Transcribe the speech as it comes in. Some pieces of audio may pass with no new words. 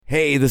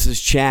Hey, this is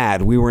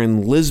Chad. We were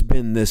in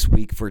Lisbon this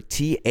week for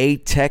TA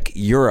Tech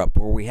Europe,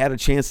 where we had a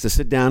chance to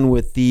sit down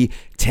with the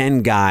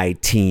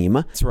Tengai team.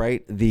 That's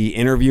right, the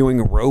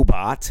interviewing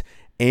robot.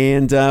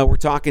 And we're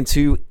talking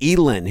to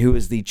Elin, who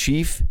is the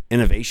Chief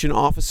Innovation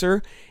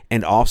Officer,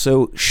 and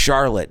also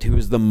Charlotte, who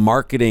is the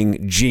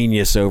marketing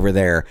genius over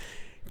there.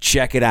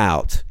 Check it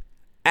out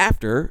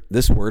after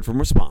this word from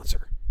our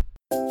sponsor.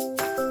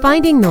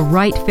 Finding the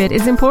right fit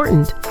is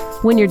important.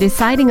 When you're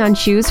deciding on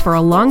shoes for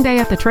a long day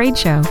at the trade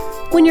show,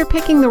 when you're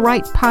picking the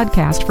right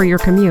podcast for your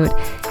commute,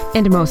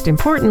 and most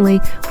importantly,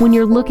 when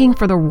you're looking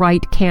for the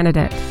right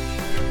candidate.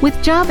 With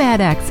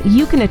JobAdX,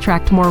 you can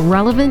attract more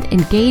relevant,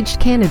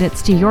 engaged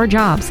candidates to your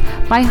jobs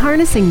by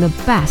harnessing the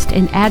best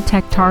in ad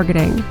tech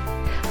targeting.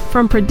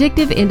 From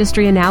predictive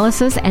industry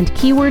analysis and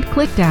keyword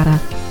click data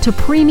to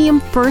premium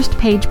first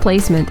page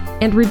placement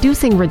and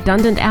reducing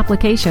redundant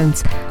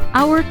applications,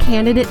 our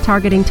candidate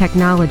targeting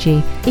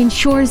technology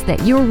ensures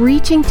that you're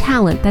reaching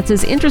talent that's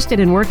as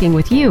interested in working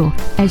with you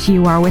as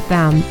you are with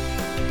them.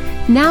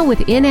 Now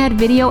with in-ad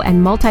video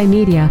and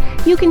multimedia,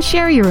 you can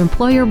share your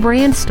employer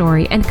brand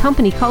story and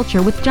company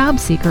culture with job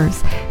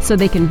seekers so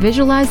they can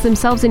visualize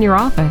themselves in your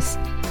office,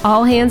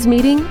 all-hands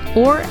meeting,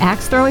 or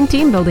axe-throwing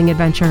team-building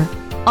adventure,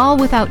 all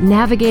without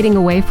navigating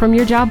away from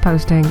your job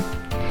posting.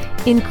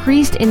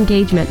 Increased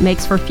engagement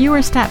makes for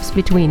fewer steps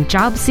between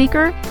job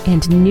seeker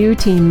and new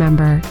team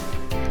member.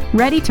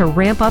 Ready to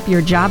ramp up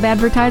your job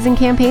advertising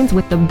campaigns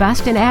with the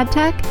best in ad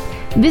tech?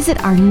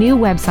 Visit our new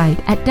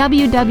website at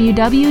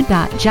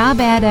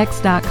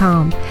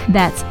www.jobadx.com.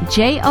 That's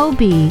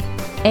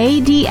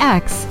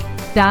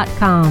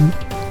JOBADX.com.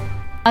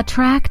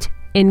 Attract,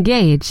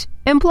 engage,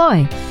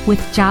 employ with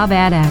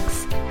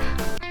JobAdX.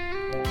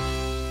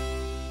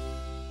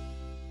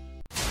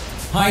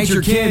 Hide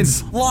your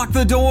kids. Lock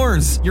the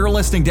doors. You're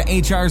listening to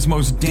HR's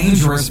most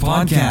dangerous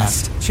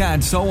podcast.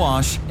 Chad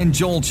Sowash and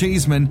Joel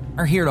Cheeseman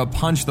are here to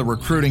punch the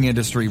recruiting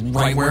industry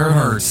right where it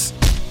hurts.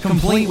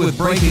 Complete with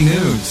breaking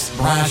news,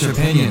 brash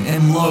opinion,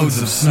 and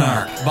loads of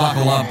snark.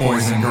 Buckle up,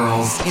 boys and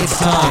girls. It's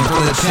time for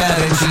the Chad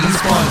and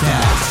Cheese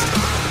Podcast.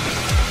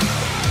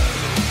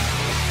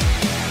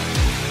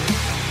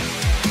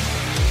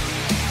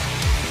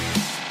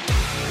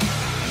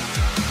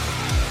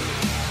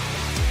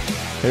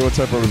 Hey, what's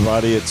up,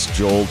 everybody? It's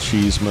Joel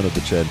Cheeseman of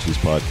the Chad and Cheese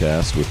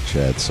Podcast with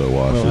Chad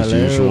Sowash. Well, as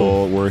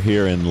usual, we're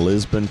here in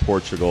Lisbon,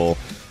 Portugal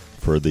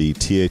for the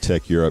TA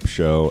Tech Europe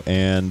show,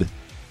 and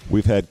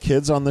we've had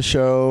kids on the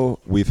show.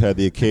 We've had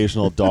the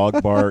occasional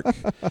dog bark,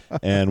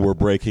 and we're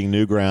breaking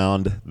new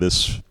ground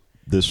this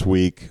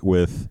week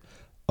with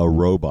a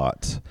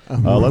robot.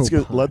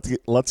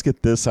 Let's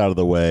get this out of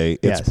the way.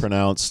 It's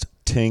pronounced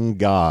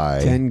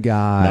Tengai.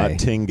 Not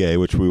Tengai,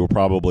 which we will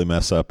probably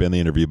mess up in the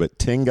interview, but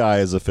Tengai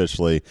is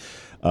officially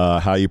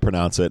how you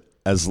pronounce it.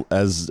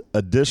 As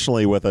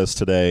additionally with us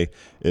today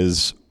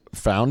is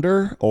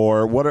founder,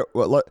 or what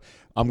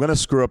I'm going to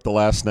screw up the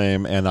last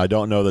name, and I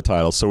don't know the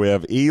title. So we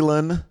have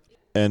Elin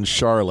and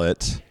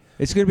Charlotte.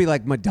 It's going to be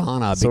like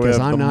Madonna, so because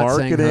I'm not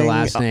saying her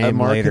last name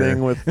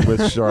marketing later.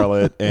 with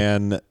Charlotte,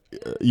 and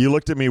you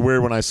looked at me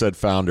weird when I said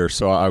founder,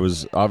 so I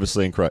was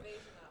obviously incorrect.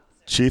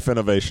 Chief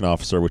Innovation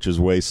Officer, which is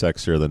way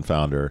sexier than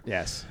founder.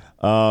 Yes.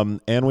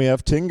 And we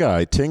have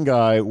Tengai.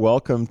 Tengai,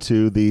 welcome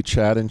to the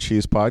Chad and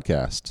Cheese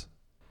Podcast.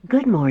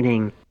 Good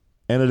morning.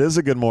 And it is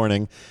a good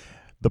morning.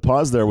 The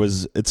pause there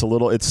was, it's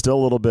still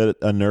a little bit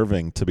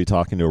unnerving to be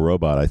talking to a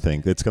robot, I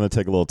think. It's going to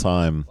take a little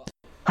time.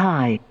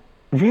 Hi,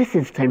 this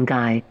is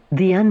Tengai,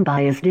 the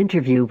unbiased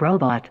interview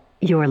robot.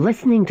 You're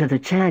listening to the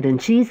Chad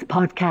and Cheese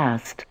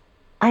Podcast.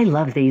 I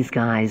love these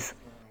guys.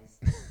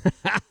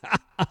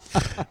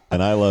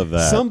 And I love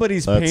that.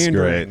 That's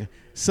pandering. Great.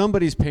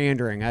 Somebody's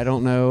pandering. I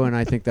don't know, and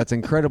I think that's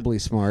incredibly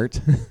smart.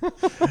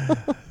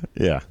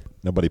 Yeah.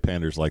 Nobody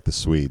panders like the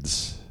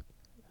Swedes.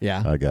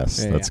 Yeah. I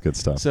guess. That's good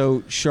stuff.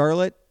 So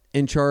Charlotte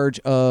in charge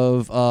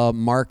of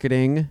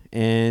marketing,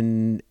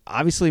 and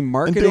obviously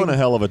marketing. And doing a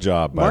hell of a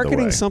job, by the way.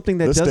 Marketing something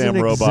that doesn't exist.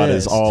 This damn robot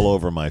is all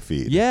over my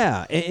feed.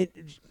 Yeah.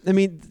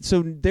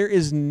 So there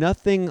is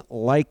nothing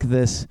like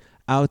this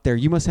out there.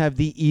 You must have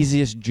the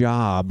easiest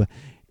job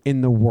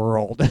in the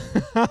world.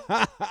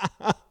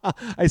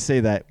 I say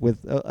that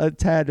with a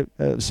tad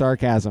of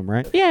sarcasm,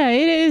 right? Yeah,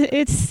 it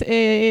is.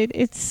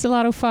 It's a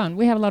lot of fun.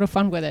 We have a lot of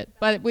fun with it,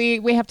 but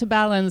we have to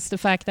balance the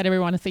fact that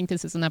everyone thinks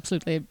this is an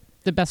absolutely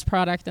the best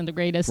product and the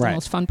greatest, the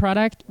most fun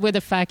product, with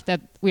the fact that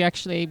we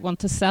actually want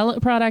to sell a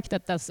product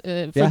that does for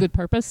a good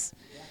purpose.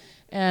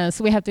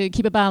 So we have to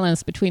keep a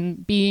balance between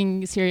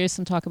being serious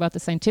and talk about the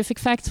scientific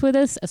facts with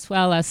us, as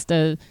well as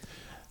the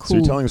cool. So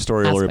you're telling a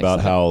story earlier about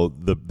how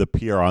the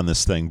PR on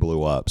this thing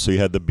blew up. So you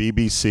had the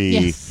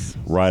BBC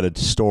write a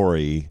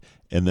story,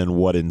 and then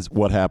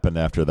what happened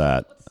after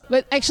that?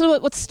 But actually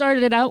what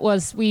started it out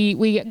was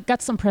we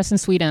got some press in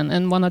Sweden,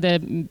 and one of the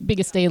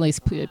biggest dailies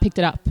picked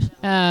it up.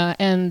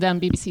 And then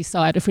BBC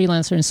saw it, a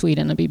freelancer in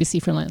Sweden, a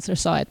BBC freelancer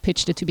saw it,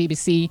 pitched it to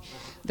BBC.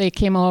 They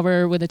came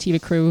over with a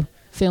TV crew,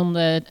 filmed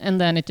it,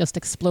 and then it just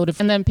exploded.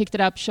 And then picked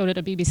it up, showed it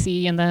at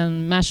BBC, and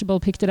then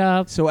Mashable picked it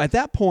up. So at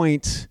that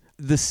point,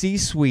 the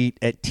C-suite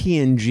at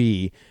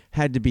TNG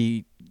had to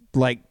be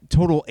like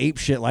total ape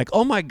shit, like,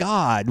 oh my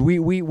God,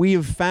 we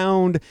have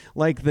found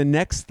like the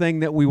next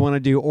thing that we want to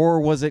do? Or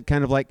was it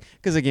kind of like,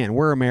 because again,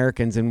 we're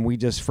Americans and we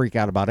just freak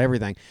out about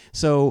everything.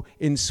 So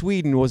in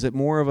Sweden, was it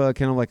more of a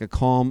kind of like a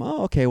calm,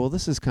 oh, okay, well,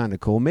 this is kind of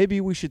cool. Maybe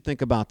we should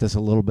think about this a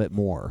little bit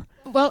more?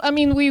 Well, I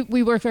mean,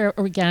 we work very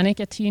organic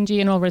at TNG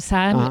and always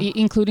have,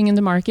 including in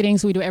the marketing.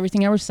 So we do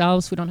everything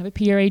ourselves. We don't have a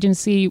PR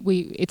agency.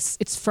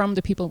 It's from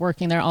the people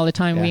working there all the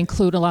time. We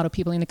include a lot of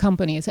people in the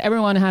company. So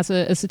everyone has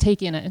a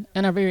take in it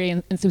and are very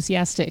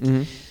enthusiastic.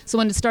 So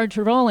when it started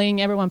to rolling,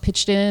 everyone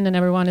pitched in and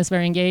everyone is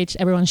very engaged.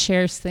 Everyone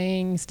shares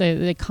things.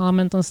 They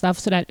comment on stuff,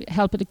 so that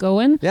helped it go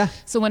in. Yeah.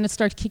 So when it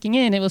started kicking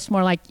in, it was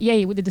more like,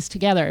 yay, we did this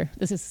together.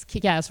 This is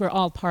kick-ass. We're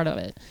all part of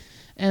it.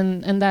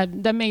 And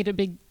that made a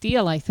big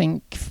deal, I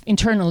think,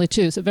 internally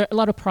too. So a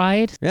lot of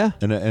pride. Yeah.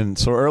 And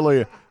so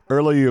earlier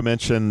you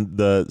mentioned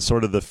the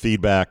sort of the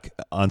feedback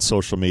on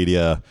social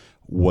media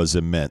was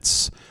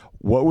immense.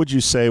 What would you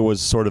say was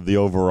sort of the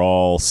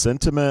overall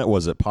sentiment?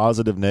 Was it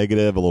positive,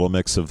 negative, a little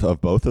mix of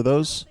both of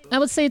those? I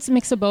would say it's a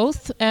mix of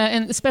both,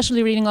 and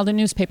especially reading all the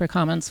newspaper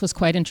comments was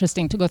quite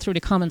interesting to go through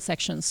the comment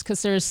sections,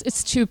 because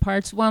it's two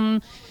parts.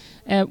 One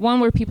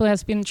where people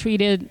has been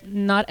treated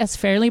not as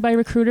fairly by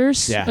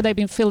recruiters, but they've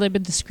been feel a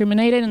bit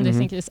discriminated, and they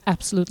think it's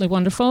absolutely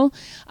wonderful.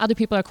 Other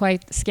people are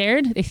quite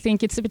scared. They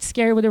think it's a bit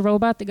scary with a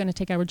robot. They're going to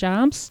take our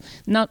jobs,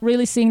 not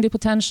really seeing the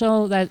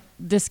potential that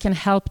this can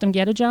help them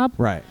get a job.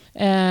 Right.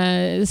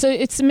 So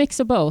it's a mix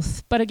of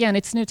both. But again,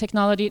 it's new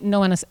technology. No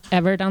one has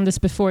ever done this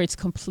before. It's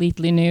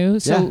completely new.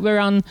 So we're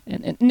on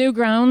new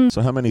ground.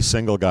 So how many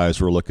single guys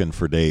were looking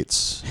for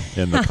dates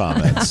in the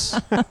comments?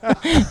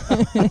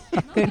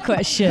 Good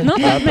question. Not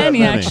that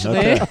many, actually.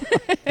 Okay.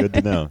 Good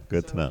to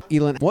know.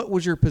 Elin, what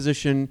was your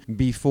position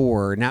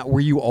before? Now,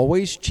 were you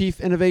always Chief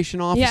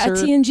Innovation Officer? Yeah, at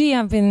TNG,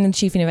 I've been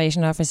Chief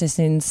Innovation Officer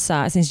since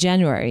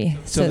January.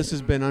 So this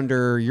has been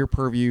under your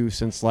purview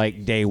since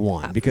like day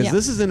one, because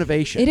this is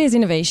innovation. It is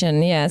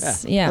innovation,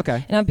 yes. Yeah.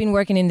 Okay. And I've been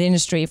working in the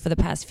industry for the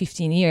past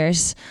 15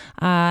 years.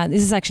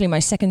 This is actually my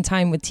second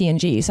time with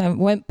TNG, so I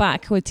went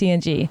back with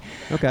TNG.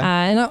 Okay.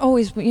 And I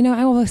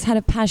always had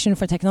a passion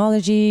for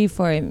technology,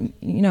 for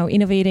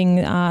innovating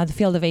the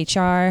field of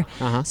HR.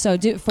 So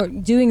for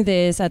doing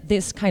this at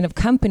this kind of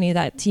company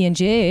that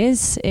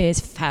TNG is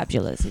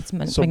fabulous. It's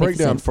magnificent. So break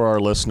down for our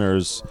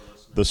listeners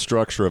the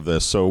structure of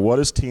this. So what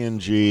is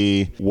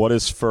TNG? What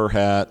is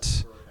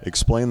Furhat?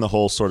 Explain the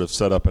whole sort of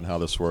setup and how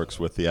this works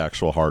with the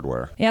actual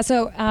hardware. Yeah,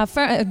 so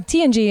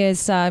TNG is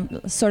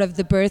sort of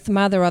the birth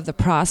mother of the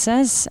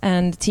process,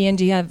 and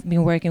TNG have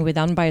been working with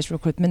unbiased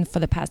recruitment for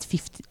the past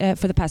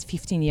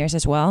 15 years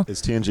as well.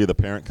 Is TNG the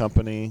parent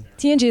company?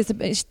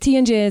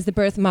 TNG is the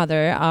birth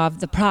mother of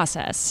the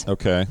process.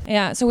 Okay.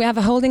 Yeah, so we have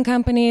a holding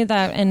company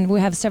and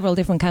we have several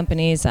different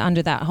companies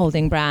under that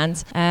holding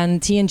brand, and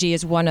TNG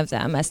is one of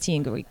them as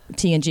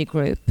TNG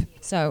Group.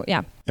 So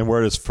yeah. And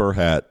where does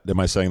Furhat? Am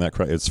I saying that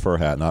correct? It's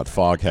Furhat, not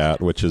Foghat,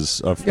 which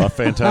is a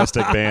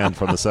fantastic band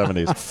from the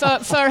 70s.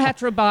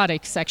 Furhat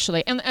Robotics,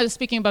 actually. And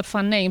speaking about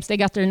fun names, they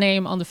got their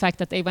name on the fact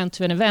that they went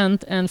to an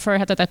event, and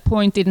Furhat at that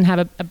point didn't have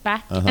a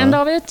back end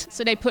of it,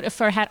 so they put a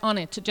fur hat on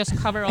it to just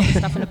cover all the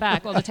stuff in the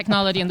back, all the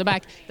technology in the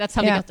back. That's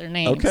how they got their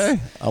names. Okay,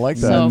 I like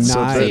that.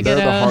 So nice. they're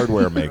the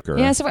hardware maker.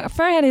 Yeah, so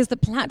Furhat is the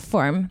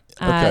platform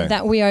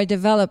that we are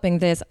developing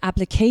this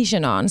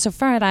application on. So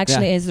Furhat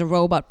actually is the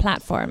robot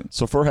platform.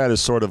 So Furhat is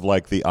sort of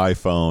like the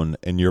iPhone,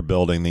 and you're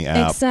building the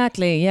app.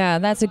 Exactly. Yeah,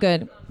 that's a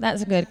good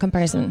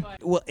comparison.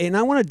 Well, and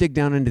I want to dig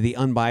down into the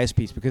unbiased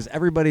piece, because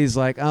everybody's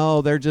like,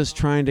 oh, they're just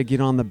trying to get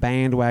on the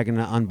bandwagon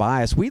of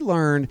unbiased. We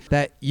learned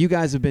that you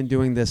guys have been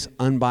doing this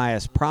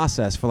unbiased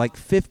process for like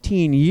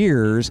 15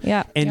 years.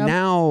 Yeah. And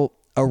now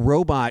a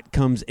robot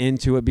comes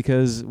into it,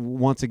 because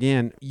once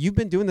again, you've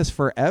been doing this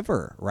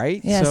forever,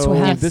 right? Yes, so we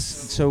have.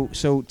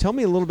 So tell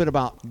me a little bit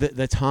about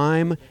the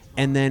time,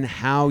 and then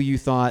how you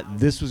thought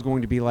this was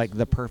going to be like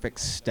the perfect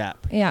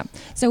step. Yeah.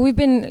 So we've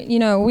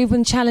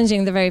been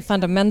challenging the very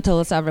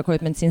fundamentals of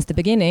recruitment since the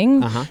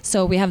beginning.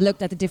 So we have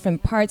looked at the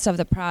different parts of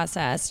the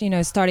process,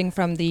 starting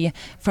from the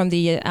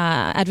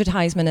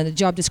advertisement and the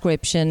job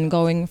description,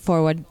 going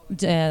forward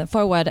in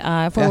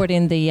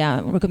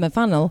the recruitment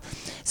funnel.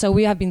 So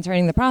we have been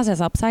turning the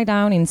process upside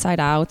down, inside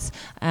out.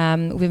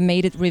 We've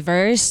made it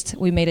reversed.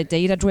 We made it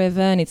data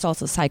driven. It's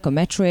also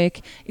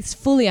psychometric. It's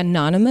fully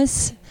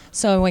anonymous.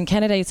 So when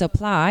candidates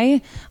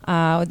apply,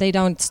 they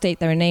don't state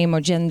their name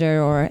or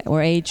gender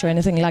or age or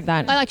anything like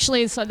that. Well,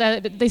 actually, so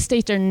that they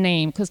state their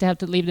name because they have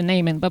to leave the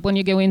name in. But when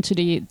you go into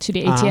the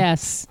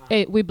ATS,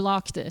 we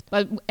blocked it.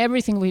 But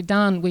everything we've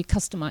done, we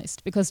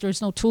customized, because there's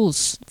no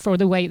tools for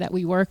the way that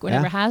we work.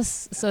 Whatever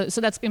has. So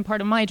that's been part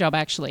of my job,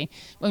 actually.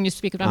 When you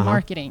speak about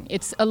marketing,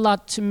 it's a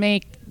lot to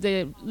make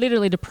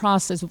literally the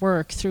process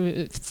work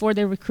for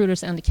the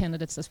recruiters and the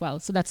candidates as well.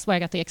 So that's why I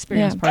got the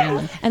experience part of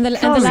them. And the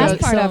last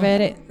part of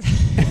it.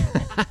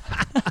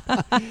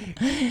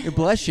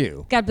 Bless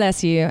you. God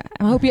bless you.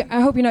 I hope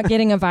you're not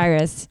getting a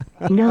virus.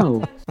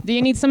 No. Do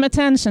you need some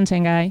attention,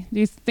 Tengai? Do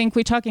you think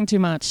we're talking too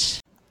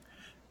much?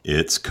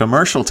 It's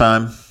commercial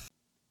time.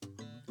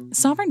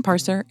 Sovereign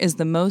Parser is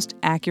the most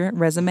accurate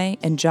resume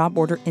and job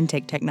order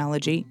intake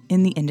technology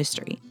in the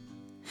industry.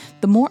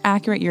 The more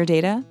accurate your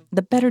data,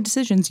 the better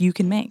decisions you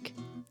can make.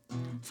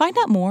 Find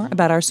out more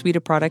about our suite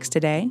of products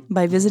today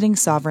by visiting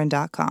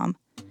sovereign.com.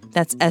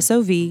 That's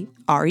SOVREN.com.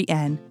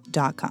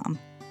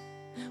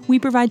 We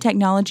provide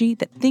technology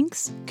that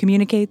thinks,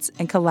 communicates,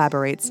 and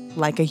collaborates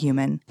like a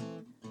human.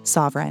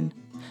 Sovereign.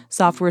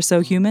 Software so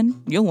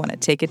human, you'll want to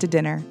take it to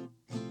dinner.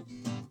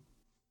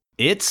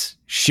 It's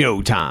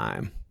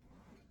showtime.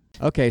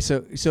 Okay,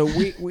 so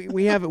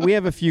we have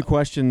a few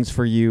questions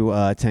for you,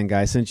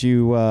 Tengai.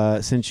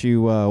 Since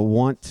you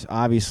want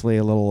obviously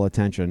a little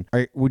attention,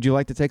 would you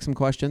like to take some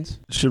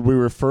questions? Should we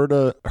refer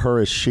to her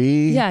as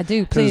she? Yeah,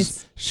 do,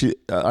 please. She,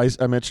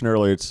 I mentioned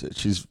earlier,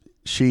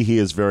 he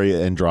is very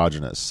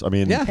androgynous. I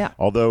mean,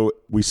 although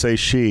we say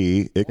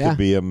she, it could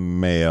be a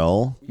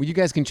male. Well, you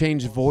guys can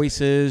change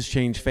voices,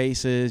 change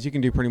faces. You can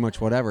do pretty much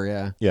whatever,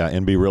 yeah. Yeah,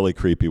 and be really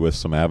creepy with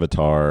some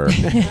Avatar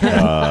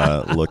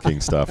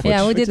looking stuff.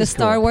 Yeah, we did the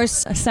Star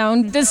Wars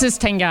sound. This is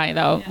Tengai,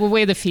 though,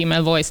 with a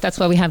female voice. That's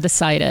what we have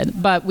decided.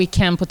 But we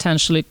can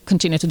potentially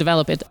continue to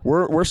develop it.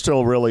 We're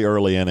still really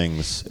early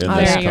innings in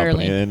this company.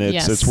 Early. And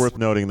it's worth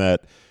noting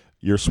that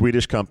your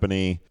Swedish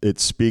company, it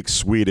speaks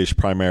Swedish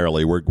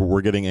primarily.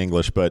 We're getting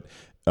English, but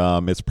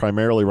it's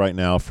primarily right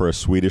now for a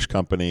Swedish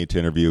company to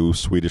interview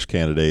Swedish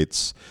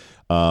candidates.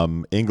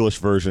 English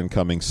version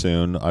coming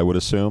soon, I would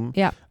assume.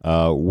 Yeah.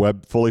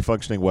 Fully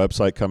functioning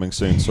website coming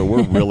soon. So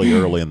we're really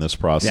early in this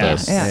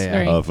process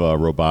of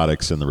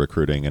robotics in the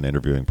recruiting and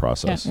interviewing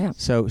process. Yeah.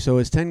 So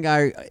is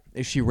Tengai,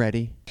 is she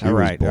ready? All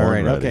right.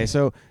 Ready. Okay,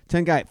 so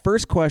Tengai,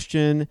 first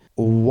question,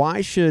 why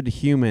should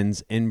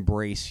humans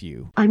embrace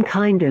you? I'm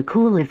kinda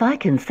cool if I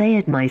can say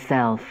it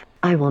myself.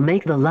 I will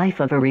make the life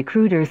of a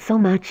recruiter so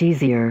much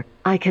easier.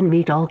 I can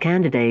meet all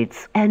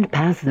candidates and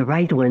pass the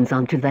right ones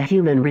on to the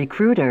human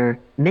recruiter,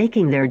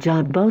 making their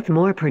job both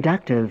more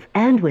productive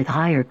and with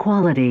higher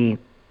quality.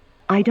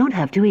 I don't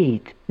have to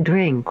eat,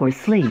 drink, or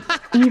sleep,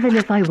 even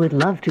if I would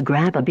love to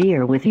grab a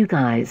beer with you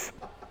guys.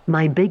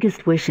 My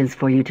biggest wish is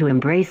for you to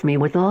embrace me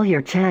with all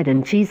your Chad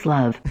and cheese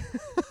love.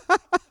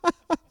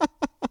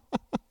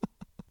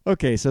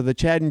 Okay, so the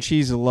Chad and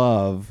cheese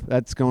love,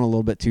 that's going a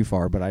little bit too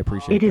far, but I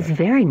appreciate it. It is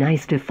very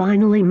nice to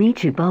finally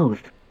meet you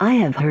both. I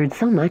have heard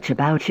so much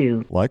about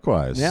you.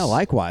 Likewise. Yeah,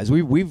 likewise.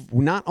 We've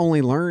not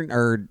only learned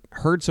or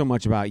heard so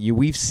much about you,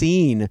 we've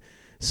seen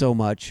so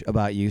much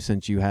about you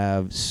since you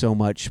have so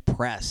much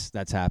press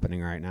that's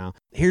happening right now.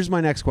 Here's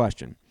my next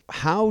question.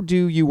 How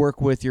do you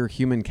work with your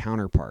human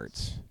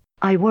counterparts?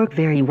 I work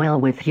very well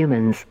with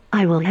humans.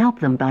 I will help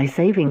them by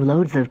saving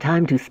loads of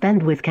time to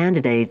spend with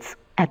candidates.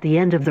 At the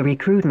end of the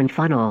recruitment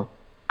funnel,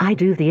 I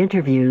do the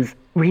interviews,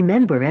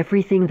 remember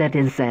everything that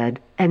is said,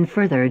 and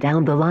further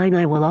down the line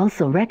I will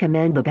also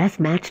recommend the best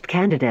matched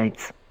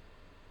candidates.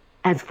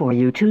 As for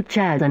you two,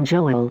 Chad and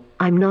Joel,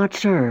 I'm not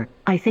sure.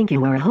 I think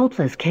you are a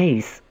hopeless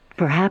case.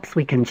 Perhaps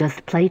we can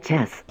just play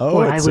chess.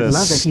 Or I would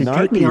love if you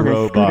take me on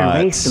a scooter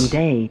race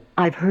someday.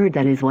 I've heard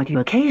that is what you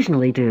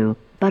occasionally do,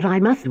 but I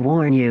must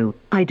warn you,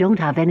 I don't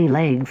have any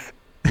legs.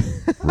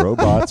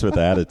 Robots with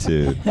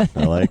attitude.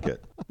 I like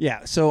it.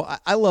 Yeah, so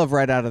I love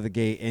right out of the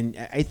gate, and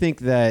I think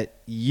that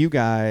you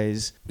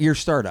guys, you're a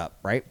startup,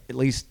 right? At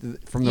least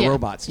from the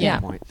robot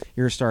standpoint,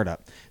 you're a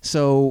startup.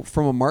 So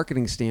from a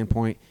marketing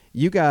standpoint,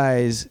 you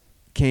guys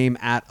came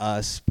at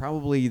us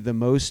probably the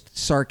most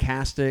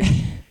sarcastic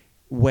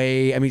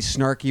way,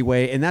 snarky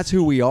way, and that's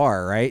who we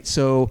are, right?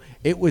 So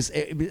it was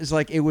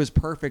like it was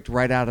perfect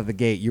right out of the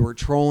gate. You were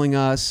trolling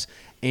us.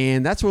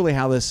 And that's really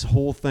how this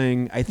whole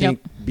thing, I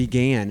think,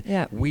 began.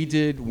 Yeah. We I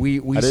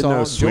didn't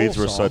know Swedes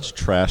were such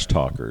trash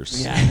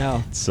talkers. Yeah, I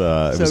know.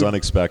 It was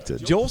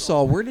unexpected. Joel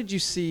saw, where did you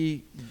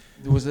see,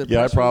 was it the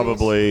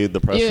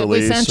press release?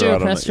 We sent you a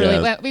press release.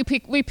 Yeah. Well,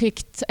 we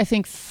picked, I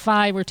think,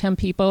 5 or 10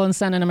 people and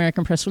sent an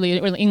American press release,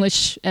 or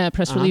English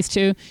press release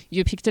too.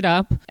 You picked it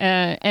up.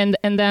 And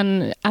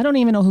then, I don't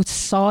even know who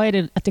saw it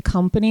at the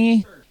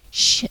company.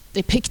 Shit,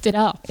 they picked it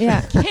up.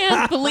 Yeah,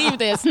 can't believe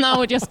this. Now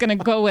we're just gonna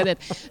go with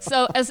it.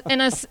 So as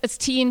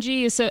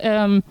TNG,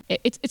 so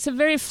it's a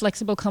very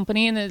flexible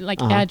company and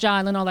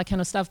agile and all that kind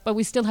of stuff. But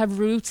we still have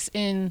roots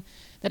in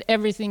that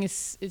everything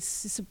is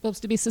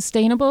supposed to be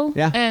sustainable.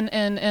 Yeah.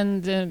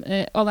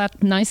 and all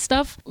that nice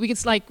stuff.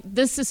 It's like,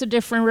 this is a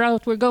different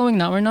route we're going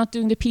now. We're not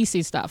doing the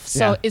PC stuff.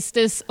 So is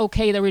this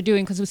okay that we're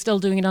doing, because we're still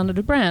doing it under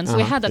the brand? So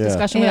we had that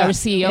discussion with our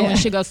CEO, and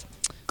she goes,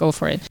 go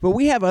for it. But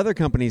we have other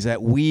companies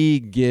that we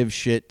give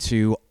shit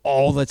to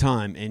all the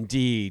time.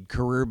 Indeed,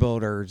 Career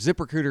Builder,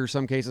 ZipRecruiter in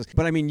some cases.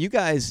 But you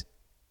guys,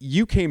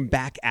 you came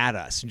back at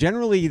us.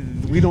 Generally,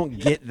 we don't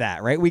get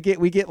that, right? We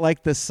get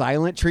like the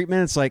silent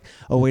treatment. It's like,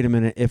 oh, wait a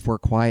minute. If we're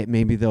quiet,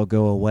 maybe they'll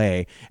go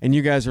away. And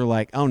you guys are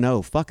like, oh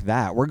no, fuck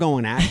that. We're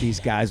going at these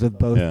guys with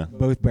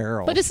both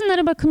barrels. But isn't that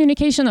about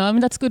communication though?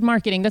 That's good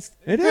marketing.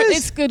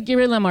 It's good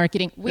guerrilla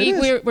marketing.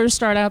 We're a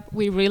startup.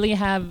 We really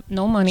have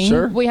no money.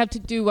 Sure. We have to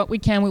do what we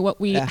can with what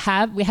we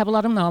have. We have a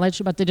lot of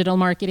knowledge about digital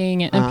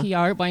marketing and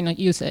PR. Why not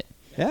use it?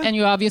 Yeah. And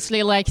you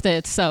obviously liked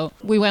it, so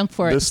we went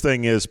for it. This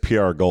thing is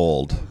PR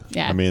gold.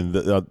 Yeah.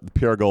 The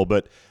PR gold,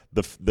 but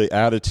the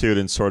attitude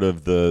and sort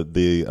of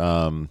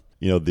the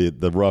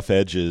rough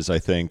edges, I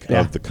think,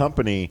 of the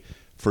company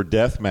for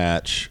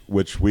Deathmatch,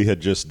 which we had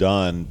just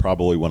done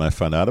probably when I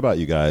found out about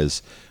you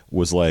guys,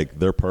 was like,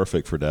 they're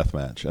perfect for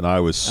Deathmatch. And I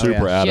was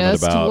super adamant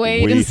Just about,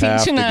 wait we and have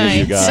see to tonight. get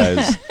you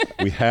guys,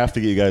 we have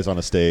to get you guys on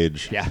a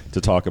stage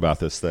to talk about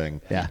this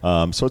thing. Yeah.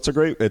 So it's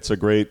a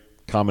great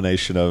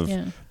combination of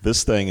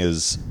this thing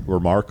is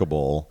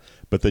remarkable,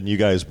 but then you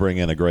guys bring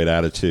in a great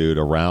attitude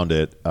around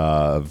it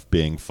of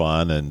being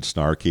fun and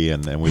snarky,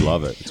 and we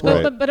love it. It's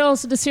great. But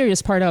also the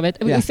serious part of it.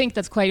 We think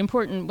that's quite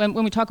important when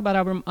we talk about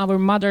our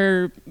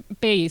mother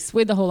base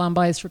with the whole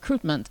unbiased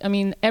recruitment. I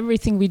mean,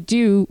 everything we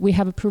do, we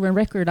have a proven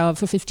record of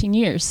for 15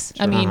 years.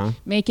 I mean,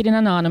 make it an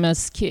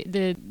anonymous.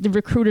 The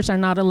recruiters are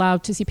not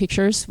allowed to see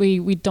pictures.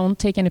 We don't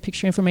take any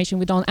picture information.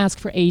 We don't ask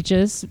for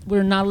ages.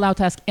 We're not allowed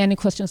to ask any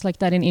questions like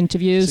that in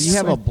interviews. So you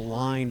have a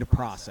blind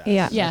process.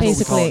 Yeah, Yes.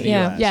 basically,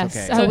 yeah. Yes.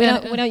 Okay. So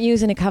we don't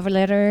use any cover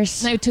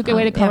letters. No, we took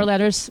away the cover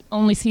letters,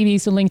 only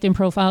CVs and LinkedIn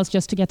profiles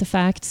just to get the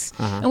facts.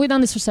 And we've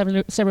done this for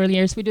several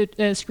years. We do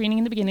screening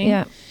in the beginning,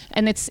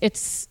 and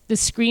it's the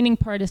screening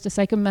part is the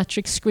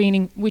psychometric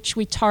screening, which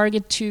we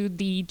target to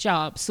the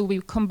job. So we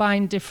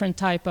combine different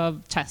type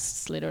of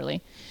tests,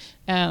 literally.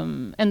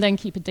 And then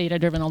keep it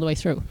data-driven all the way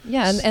through.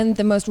 Yeah, and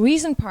the most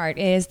recent part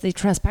is the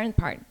transparent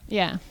part.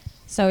 Yeah.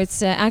 So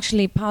it's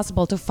actually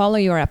possible to follow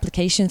your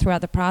application throughout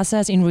the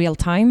process in real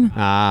time.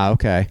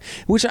 Okay.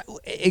 Which,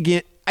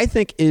 I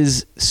think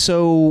is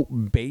so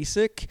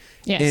basic,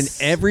 and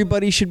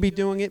everybody should be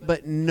doing it,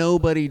 but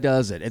nobody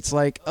does it. It's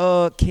like,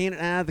 the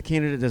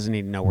candidate doesn't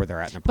even know where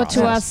they're at in the process.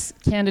 But to us,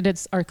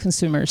 candidates are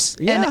consumers,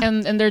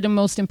 and they're the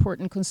most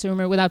important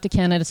consumer. Without the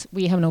candidates,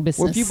 we have no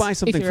business. Well, if you buy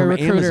something from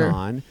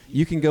Amazon,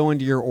 you can go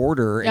into your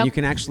order and you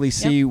can actually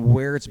see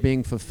where it's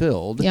being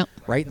fulfilled,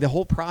 right? The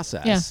whole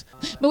process. Yeah.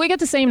 But we get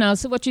the same now.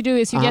 So what you do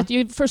is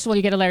first of all,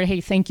 you get a letter, hey,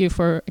 thank you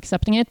for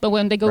accepting it. But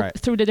when they go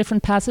through the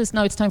different passes,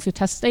 now it's time for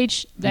test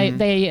stage.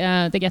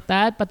 They get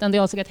that, but then they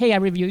also get, hey, I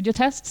reviewed your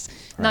tests.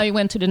 Right. Now you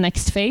went to the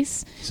next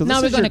phase. So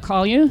now we're going to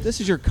call you. This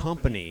is your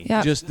company.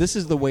 Yeah. This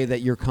is the way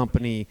that your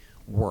company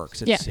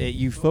works.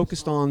 You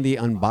focused on the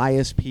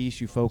unbiased piece.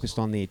 You focused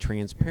on the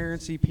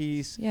transparency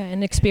piece. Yeah,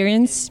 and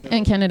experience.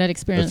 And candidate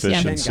experience.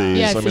 Efficiencies.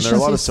 Yeah, I mean, there are a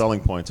lot of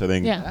selling points. I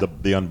think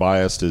the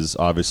unbiased is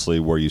obviously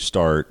where you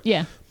start.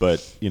 Yeah.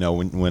 But,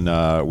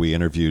 when we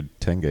interviewed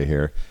Tengai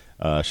here,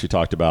 she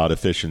talked about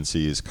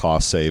efficiencies,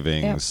 cost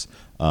savings,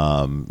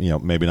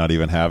 maybe not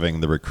even having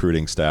the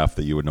recruiting staff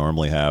that you would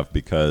normally have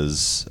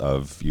because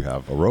of you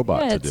have a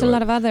robot to do it. It's a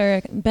lot of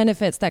other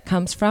benefits that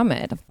comes from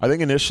it. I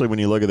think initially when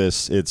you look at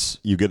this, it's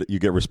you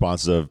get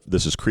responses of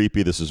this is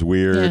creepy, this is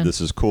weird, this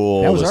is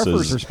cool. That was our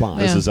first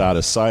response. This is out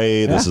of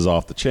sight, this is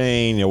off the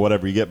chain,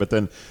 whatever you get. But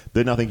then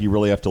I think you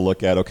really have to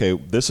look at, okay,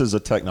 this is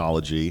a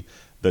technology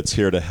that's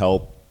here to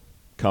help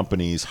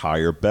companies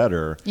hire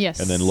better. Yes.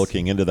 And then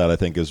looking into that, I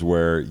think, is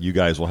where you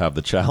guys will have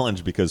the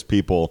challenge because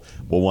people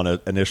will want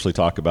to initially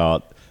talk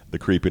about the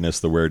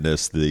creepiness, the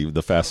weirdness, the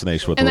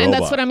fascination with the robot. And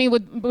that's what I mean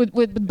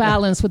with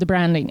balance with the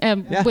branding,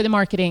 with the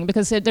marketing,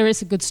 because there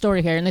is a good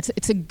story here, and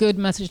it's a good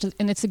message,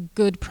 and it's a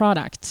good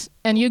product,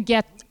 and you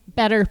get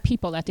better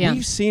people at the end.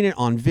 We've seen it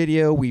on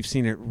video. We've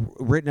seen it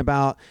written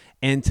about.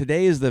 And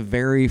today is the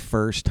very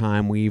first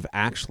time we've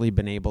actually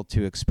been able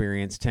to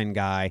experience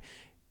Tengai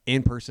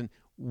in person.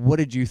 What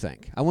did you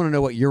think? I want to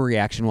know what your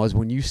reaction was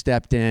when you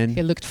stepped in.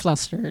 He looked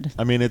flustered.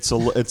 I mean, it's a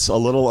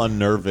little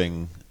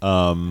unnerving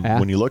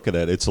when you look at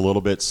it. It's a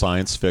little bit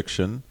science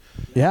fiction.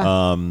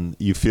 Yeah.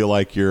 You feel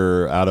like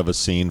you're out of a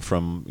scene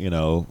from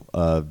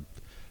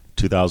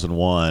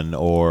 2001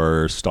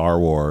 or Star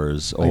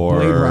Wars like or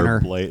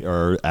Blade Runner.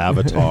 or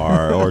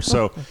Avatar or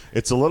so.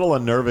 It's a little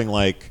unnerving.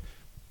 Like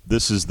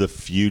this is the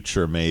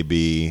future,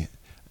 maybe,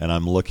 and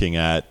I'm looking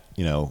at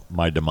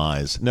my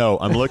demise. No,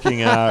 I'm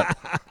looking at,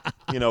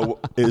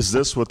 is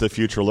this what the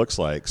future looks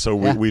like? So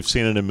we've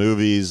seen it in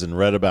movies and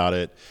read about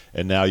it,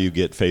 and now you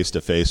get face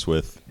to face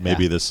with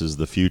maybe this is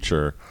the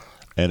future,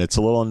 and it's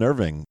a little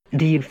unnerving.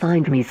 Do you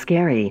find me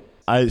scary?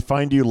 I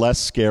find you less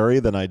scary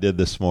than I did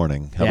this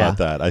morning. How about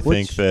that? I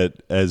think that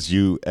as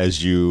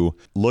you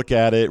look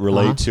at it,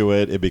 relate to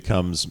it, it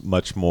becomes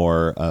much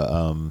more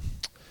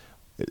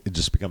it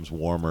just becomes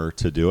warmer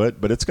to do it,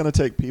 but it's going to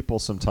take people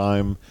some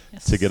time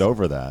to get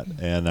over that.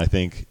 And I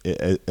think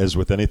as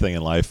with anything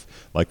in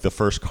life, like the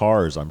first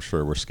cars, I'm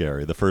sure were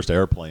scary. The first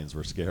airplanes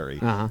were scary.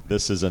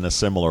 This is in a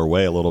similar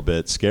way, a little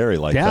bit scary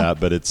like that,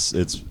 but it's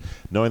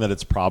knowing that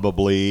it's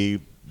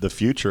probably the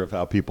future of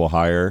how people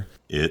hire.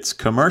 It's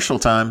commercial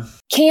time.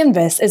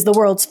 Canvas is the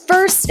world's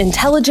first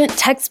intelligent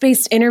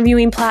text-based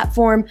interviewing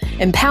platform,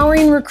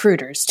 empowering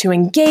recruiters to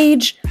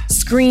engage,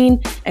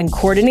 screen, and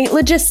coordinate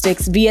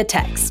logistics via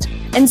text,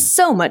 and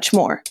so much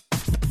more.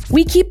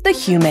 We keep the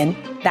human,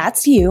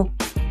 that's you,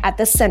 at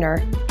the center,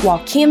 while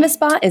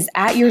CanvasBot is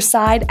at your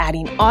side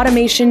adding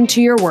automation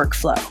to your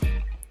workflow.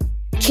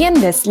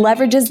 Canvas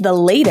leverages the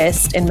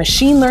latest in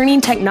machine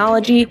learning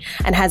technology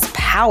and has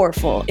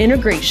powerful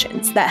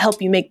integrations that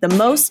help you make the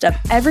most of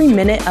every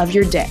minute of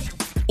your day.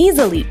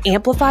 Easily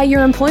amplify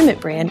your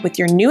employment brand with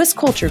your newest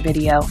culture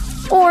video,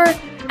 or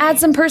Add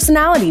some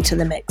personality to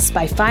the mix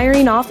by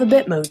firing off a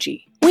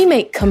Bitmoji. We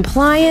make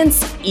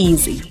compliance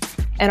easy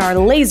and are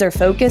laser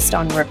focused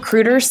on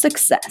recruiter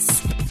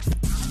success.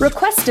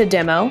 Request a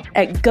demo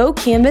at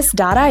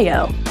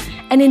gocanvas.io,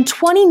 and in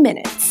 20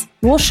 minutes,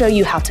 we'll show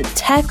you how to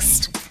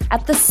text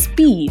at the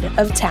speed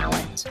of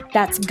talent.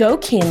 That's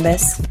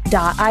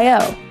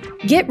gocanvas.io.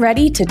 Get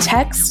ready to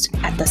text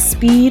at the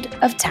speed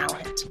of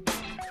talent.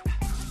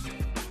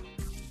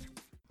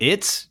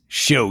 It's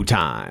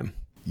showtime.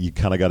 You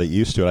kind of got to get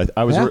used to it.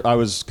 I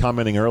was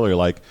commenting earlier,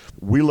 like,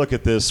 we look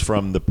at this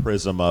from the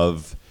prism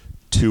of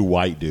two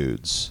white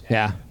dudes.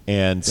 Yeah.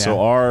 And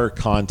so our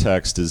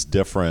context is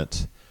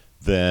different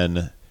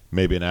than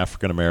maybe an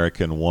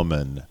African-American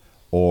woman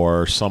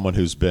or someone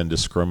who's been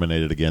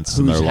discriminated against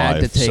in their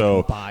life. To take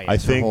so bias I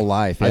think their whole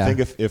life. I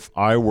think if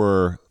I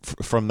were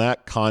from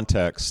that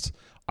context,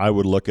 I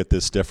would look at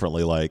this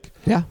differently. Like,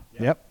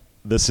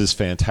 this is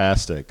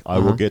fantastic. I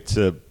will get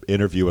to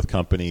interview with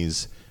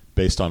companies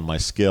based on my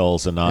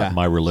skills and not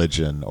my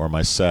religion or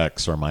my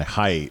sex or my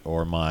height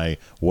or my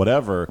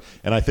whatever.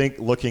 And I think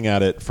looking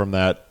at it from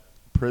that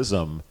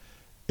prism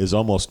is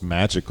almost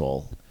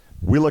magical.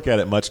 We look at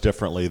it much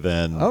differently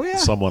than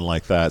someone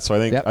like that. So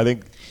I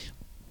think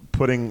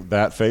putting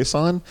that face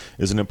on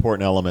is an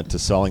important element to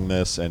selling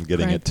this and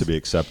getting it to be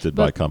accepted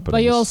by companies.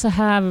 But you also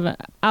have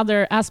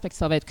other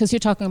aspects of it, because you're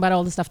talking about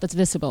all the stuff that's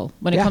visible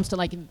when it comes to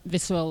like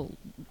visual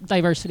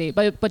diversity.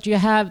 But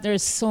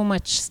there's so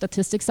much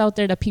statistics out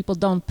there that people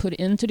don't put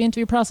into the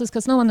interview process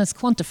because no one has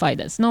quantified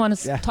this. No one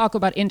has talked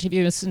about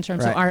interviews in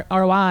terms of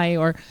ROI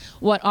or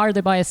what are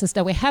the biases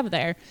that we have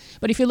there.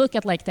 But if you look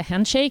at like the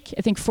handshake,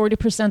 I think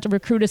 40% of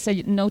recruiters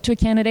say no to a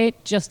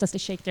candidate just as they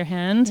shake their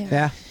hand.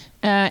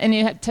 And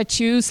you have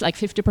tattoos, like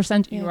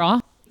 50% raw.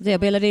 The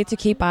ability to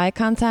keep eye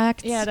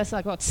contact. Yeah, that's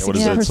like what, 60%? What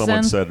is it?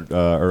 Someone said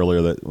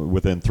earlier that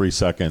within 3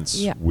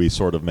 seconds, we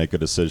sort of make a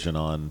decision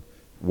on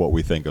what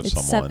we think of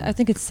someone. I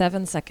think it's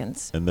 7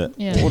 seconds. And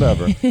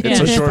whatever. It's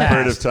a short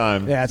period of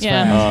time. Yeah, it's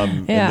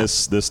fast. And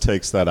this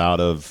takes that out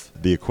of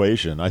the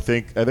equation. I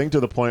think to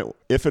the point,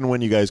 if and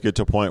when you guys get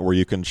to a point where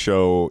you can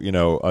show,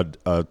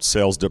 a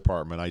sales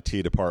department,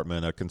 IT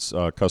department,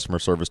 a customer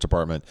service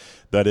department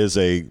that is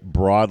a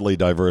broadly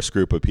diverse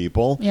group of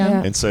people,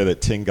 and say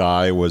that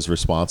Tengai was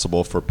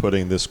responsible for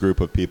putting this group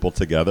of people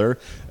together,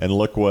 and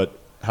look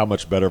how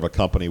much better of a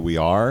company we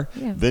are,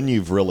 then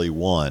you've really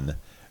won.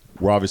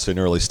 We're obviously in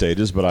early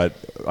stages, but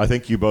I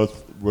think you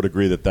both would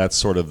agree that that's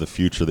sort of the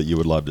future that you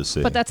would love to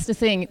see. But that's the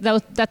thing,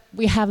 that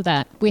we have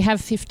that. We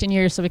have 15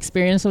 years of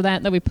experience of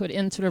that we put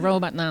into the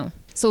robot now.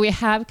 So we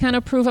have kind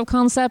of proof of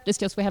concept. It's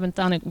just we haven't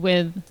done it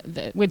with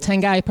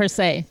Tengai per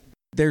se.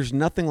 There's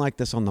nothing like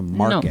this on the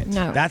market.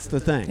 No. That's the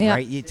thing,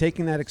 right? You're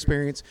taking that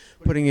experience,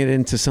 putting it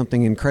into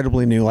something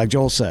incredibly new, like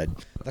Joel said,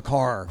 the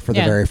car for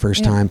the very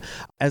first time.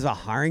 As a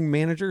hiring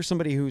manager,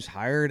 somebody who's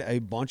hired a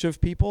bunch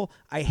of people,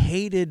 I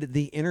hated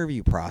the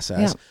interview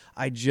process.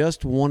 I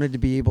just wanted to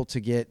be able to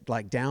get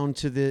like down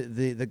to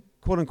the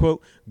quote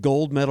unquote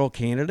gold medal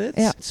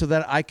candidates so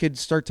that I could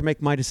start to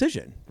make my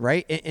decision,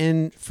 right?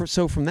 And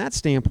so from that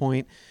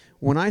standpoint,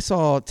 when I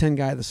saw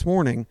Tengai this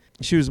morning,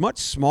 she was much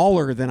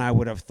smaller than I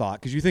would have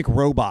thought, because you think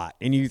robot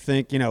and you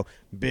think,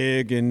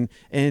 big and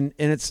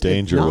it's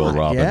danger, not. Will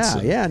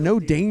Robinson. Yeah, no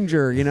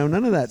danger,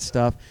 none of that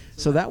stuff.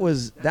 So that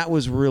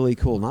was really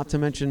cool. Not to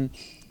mention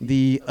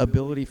the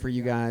ability for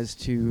you guys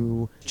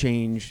to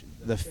change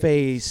the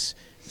face,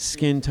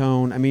 skin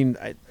tone. I mean,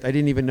 I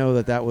didn't even know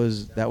that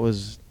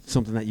was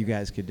something that you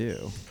guys could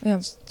do. Yeah.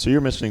 So you're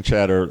mentioning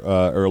Chad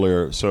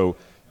earlier. So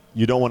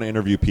you don't want to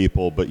interview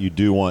people, but you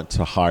do want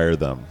to hire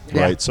them,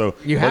 right? So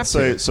you have let's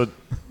say,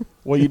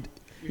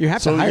 you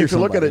have so to hire you can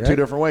look at somebody, it two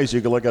different ways.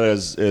 You can look at it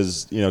as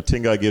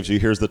Tengai gives you,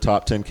 here's the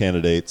top 10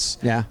 candidates,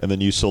 and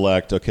then you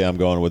select, okay, I'm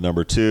going with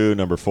number 2,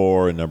 number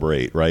 4, and number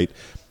 8, right?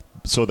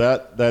 So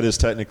that is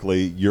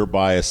technically your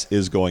bias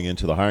is going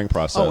into the hiring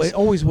process. Oh, it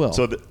always will.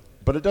 So,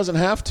 but it doesn't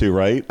have to,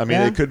 right? I mean,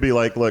 it could be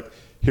like, look,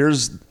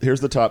 here's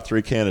the top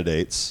 3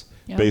 candidates.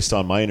 Based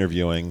on my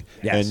interviewing,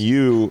 and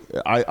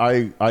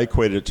I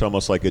equated it to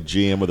almost like a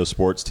GM with a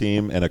sports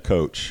team and a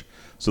coach.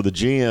 So the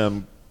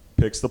GM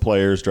picks the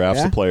players,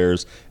 drafts the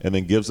players, and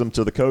then gives them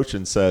to the coach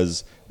and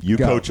says, "You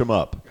coach them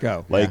up."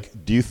 Go. Like,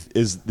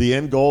 is the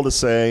end goal to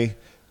say,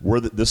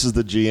 this is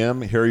the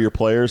GM, here are your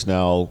players,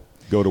 now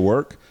go to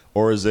work?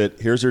 Or is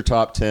it, here's your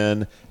top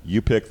 10,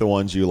 you pick the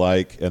ones you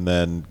like, and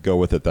then go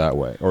with it that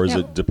way? Or is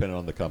it dependent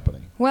on the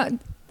company? Well,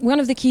 one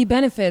of the key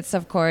benefits,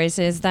 of course,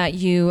 is that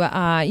you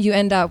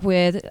end up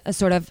with a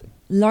sort of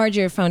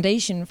larger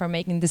foundation for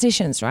making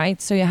decisions,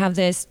 right? So you have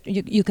this,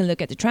 you can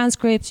look at the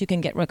transcripts, you can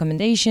get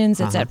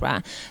recommendations,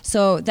 etc.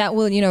 So that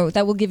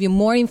will give you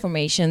more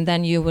information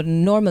than you would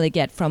normally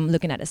get from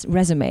looking at a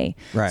resume.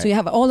 Right. So you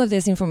have all of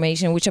this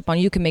information, which upon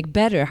you can make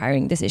better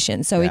hiring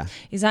decisions. So it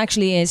is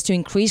actually is to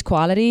increase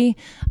quality.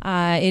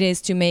 It is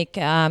to make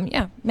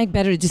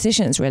better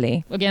decisions,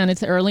 really. Again,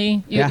 it's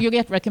early. You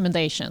get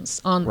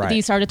recommendations on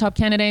these are the top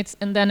candidates,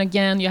 and then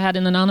again, you had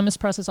an anonymous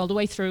process all the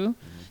way through.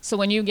 So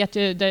when you get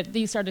to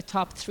these are the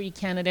top 3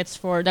 candidates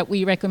that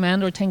we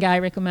recommend or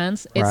Tengai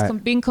recommends. It's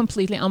being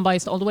completely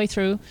unbiased all the way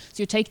through.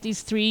 So you take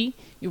these 3,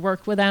 you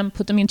work with them,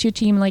 put them into your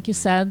team, like you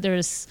said.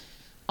 There's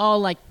all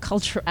like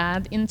culture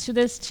add into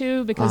this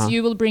too, because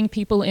you will bring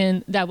people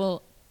in that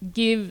will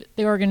give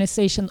the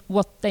organization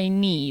what they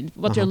need,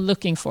 what they're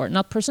looking for,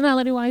 not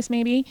personality-wise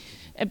maybe,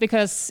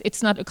 because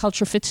it's not a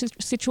culture fit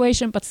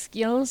situation, but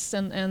skills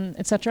and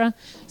etc.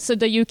 So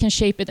that you can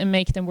shape it and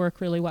make them work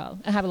really well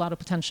and have a lot of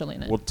potential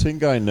in it. Will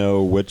Tengai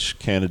know which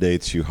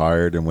candidates you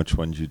hired and which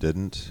ones you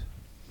didn't?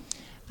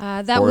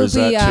 That or will is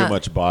be that too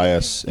much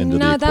bias into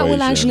the equation? No, that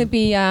will actually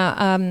be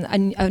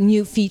a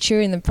new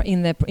feature in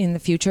the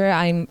future.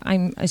 I'm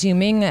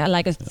assuming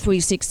like a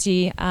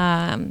 360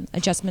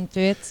 adjustment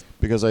to it.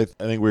 Because I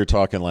think we were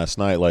talking last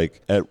night.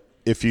 Like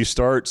if you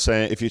start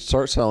telling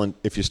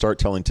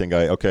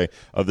Tengai, okay,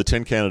 of the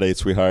 10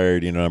 candidates we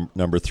hired,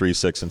 number 3,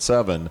 6, and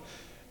 7,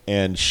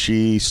 and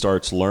she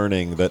starts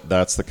learning that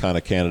that's the kind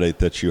of candidate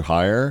that you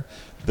hire,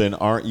 then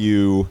aren't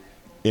you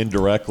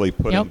indirectly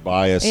putting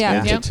bias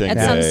into Tengai? In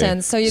some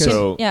sense. So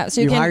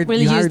you can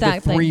really use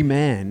that. The 3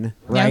 men,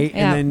 right?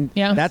 Yeah. And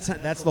then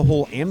that's the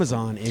whole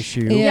Amazon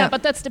issue. Yeah,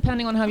 but that's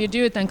depending on how you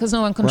do it then, because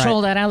no one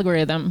controlled that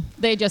algorithm.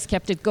 They just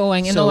kept it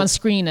going and no one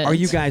screened it. Are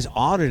you guys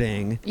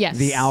auditing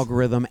the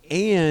algorithm,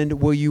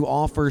 and will you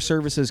offer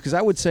services? Because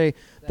I would say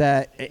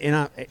that, and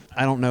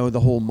I don't know the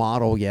whole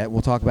model yet.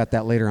 We'll talk about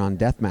that later on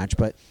Deathmatch,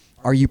 but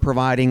are you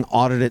providing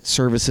audited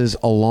services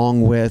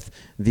along with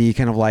the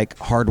kind of like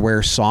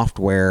hardware,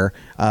 software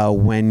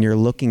when you're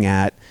looking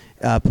at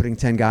putting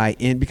Tengai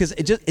in? Because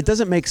it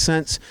doesn't make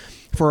sense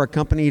for a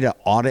company to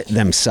audit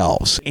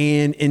themselves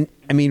and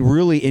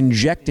really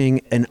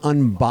injecting an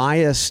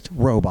unbiased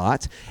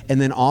robot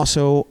and then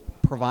also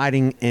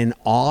providing an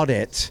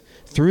audit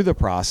through the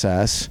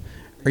process.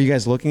 Are you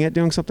guys looking at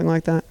doing something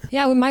like that?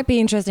 Yeah, we might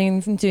be interested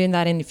in doing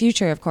that in the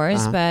future, of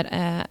course. But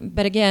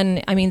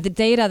again, the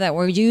data that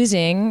we're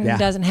using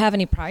doesn't have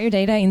any prior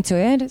data into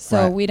it,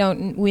 so we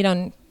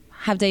don't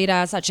have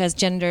data such as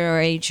gender or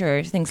age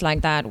or things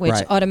like that, which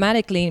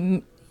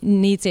automatically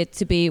needs it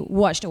to be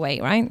washed away,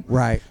 right?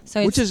 Right.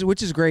 So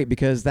which is great,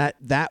 because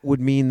that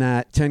would mean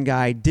that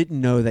Tengai didn't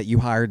know that you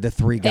hired the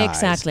 3 guys.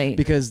 Exactly.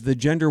 Because the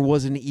gender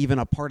wasn't even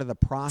a part of the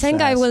process.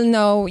 Tengai will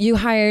know you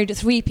hired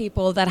 3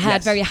 people that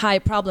had very high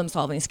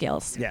problem-solving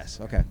skills. Yes.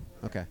 Okay.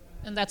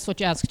 And that's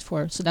what you asked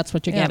for, so that's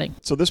what you're getting.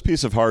 So this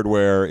piece of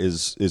hardware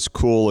is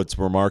cool. It's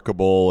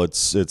remarkable.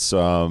 It's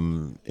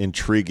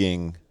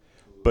intriguing.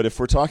 But if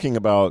we're talking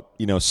about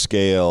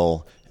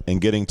scale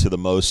and getting to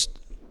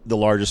the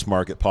largest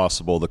market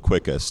possible, the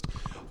quickest,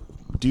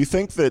 do you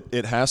think that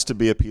it has to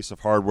be a piece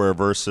of hardware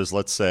versus,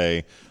 let's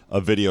say,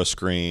 a video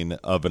screen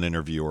of an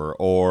interviewer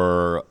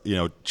or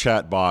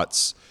chat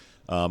bots?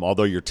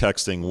 Although you're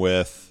texting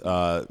with,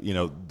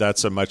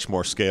 that's a much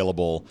more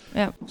scalable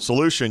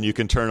solution. You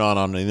can turn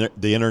on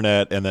the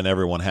internet and then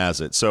everyone has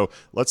it. So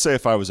let's say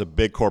if I was a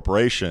big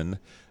corporation,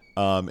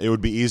 it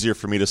would be easier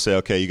for me to say,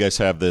 okay, you guys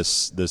have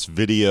this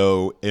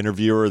video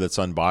interviewer that's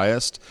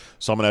unbiased,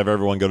 so I'm going to have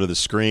everyone go to the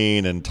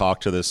screen and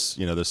talk to this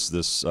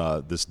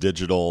this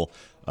digital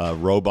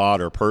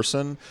robot or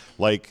person.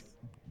 Like,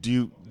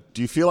 do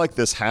you feel like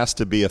this has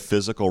to be a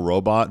physical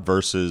robot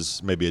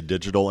versus maybe a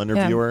digital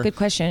interviewer? Yeah, good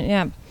question.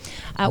 Yeah.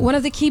 One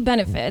of the key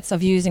benefits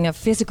of using a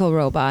physical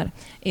robot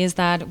is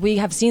that we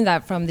have seen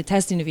that from the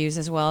test interviews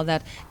as well,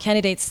 that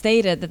candidates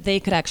stated that they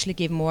could actually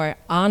give more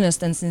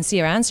honest and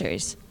sincere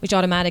answers, which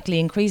automatically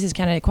increases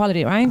candidate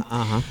quality, right?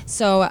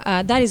 So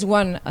that is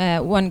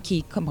one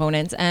key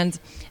component. And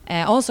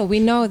also, we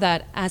know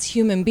that as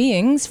human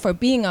beings, for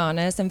being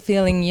honest and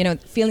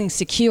feeling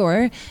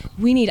secure,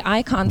 we need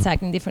eye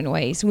contact in different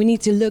ways. We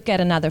need to look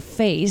at another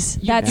face.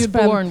 You're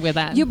born with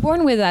that. You're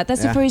born with that.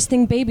 That's the first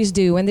thing babies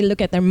do when they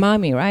look at their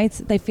mommy, right?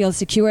 They feel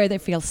secure, they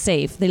feel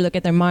safe. They look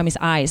at their mommy's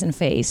eyes and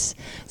face.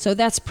 So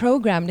that's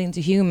programmed into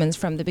humans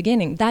from the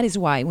beginning. That is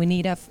why we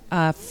need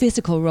a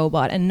physical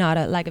robot and not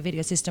like a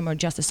video system or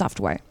just a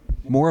software.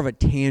 More of a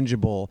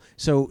tangible.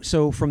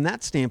 So from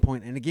that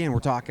standpoint, and again, we're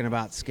talking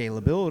about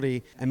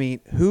scalability.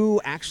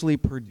 Who actually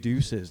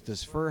produces?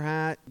 Does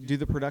Furhat do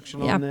the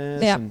production on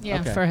this?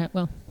 Furhat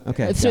will.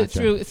 Okay,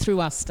 through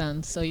us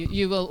then. So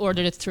you will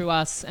order it through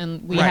us,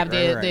 and we have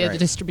the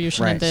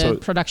distribution and the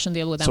production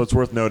deal with them. So it's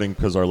worth noting,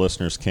 because our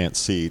listeners can't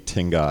see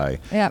Tengai.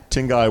 Yeah.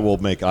 Tengai will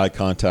make eye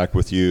contact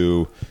with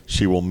you.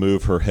 She will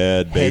move her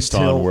head based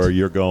on where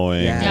you're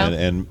going,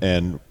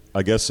 and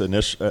I guess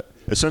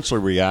essentially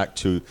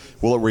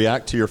will it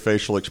react to your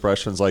facial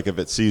expressions? Like if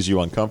it sees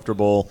you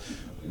uncomfortable,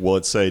 will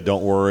it say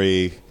don't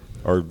worry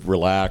or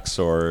relax,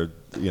 or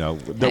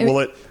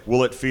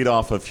will it feed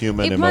off of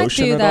human emotion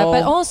might do at that, all?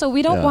 but also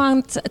we don't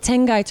want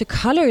Tengai to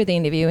color the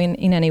interview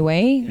in any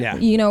way.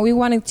 We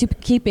wanted to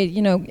keep it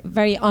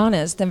very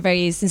honest and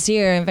very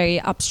sincere and very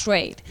up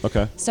straight.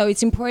 Okay. So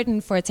it's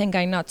important for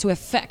Tengai not to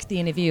affect the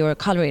interview or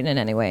color it in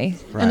any way.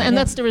 And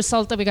that's the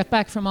result that we got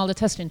back from all the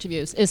test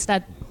interviews, is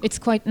that it's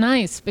quite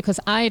nice because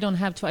I don't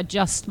have to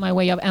adjust my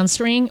way of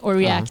answering or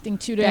reacting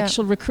to the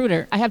actual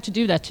recruiter. I have to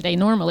do that today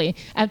normally.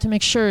 I have to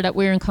make sure that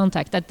we're in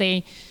contact,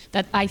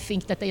 that I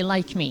think that they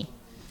like me.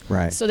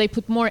 Right. So they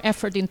put more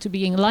effort into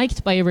being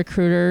liked by a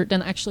recruiter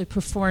than actually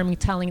performing,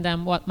 telling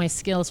them what my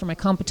skills or my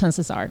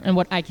competences are and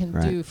what I can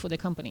do for the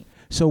company.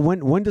 So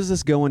when does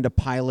this go into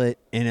pilot?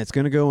 And it's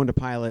going to go into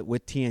pilot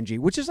with TNG,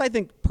 which is, I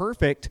think,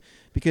 perfect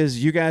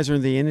because you guys are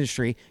in the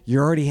industry. You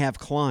already have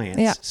clients.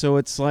 Yeah. So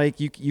it's like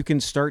you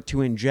can start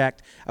to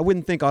inject. I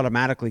wouldn't think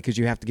automatically because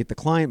you have to get the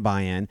client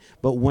buy-in.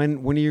 But when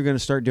are you going to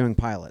start doing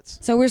pilots?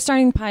 So we're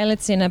starting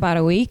pilots in about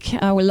a week.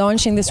 We're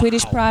launching the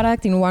Swedish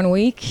product in 1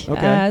 week.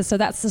 Okay. So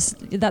that's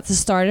a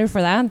starter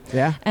for that.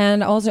 Yeah.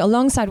 And also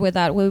alongside with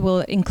that, we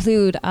will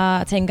include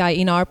Tengai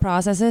in our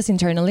processes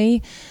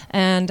internally.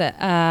 And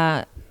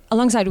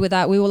alongside with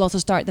that, we will also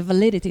start the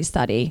validity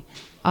study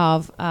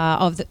of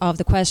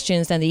the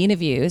questions and the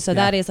interview. So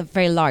that is a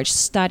very large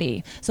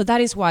study. So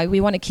that is why we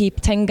want to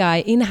keep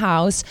Tengai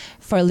in-house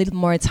for a little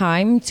more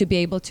time to be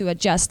able to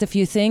adjust a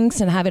few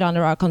things and have it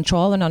under our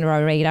control and under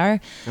our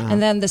radar.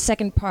 And then the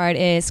second part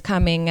is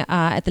coming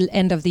at the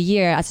end of the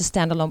year as a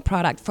standalone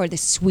product for the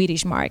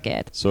Swedish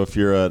market. So if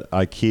you're at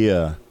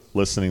IKEA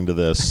listening to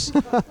this,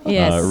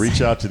 Yes.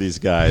 reach out to these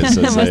guys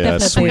as a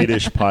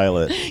Swedish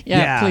pilot.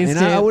 Yeah, please and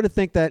do. I would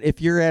think that if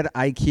you're at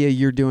IKEA,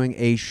 you're doing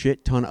a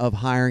shit ton of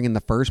hiring in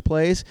the first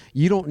place.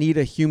 You don't need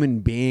a human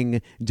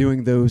being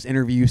doing those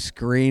interview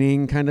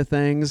screening kind of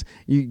things.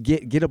 You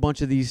get a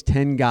bunch of these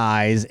 10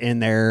 guys in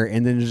there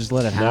and then just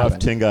let it Now happen. if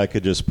Tengai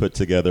could just put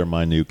together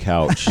my new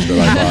couch that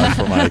I bought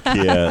from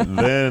IKEA,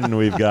 then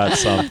we've got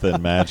something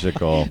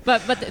magical.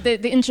 But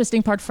the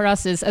interesting part for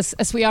us is,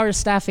 as we are a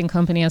staffing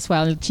company as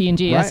well,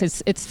 TNG, as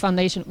its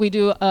foundation, we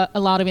do a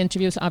lot of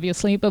interviews,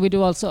 obviously, but we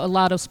do also a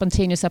lot of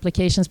spontaneous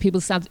applications.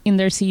 People send in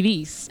their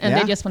CVs, and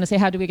they just want to say,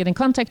 how do we get in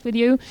contact with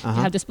you? You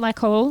have this black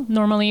hole,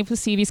 normally with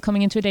CVs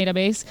coming into a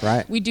database.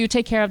 Right. We do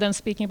take care of them,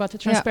 speaking about the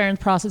transparent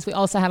process. We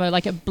also have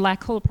a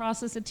black hole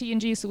process at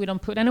TNG, so we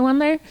don't put anyone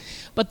there.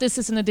 But this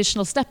is an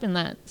additional step in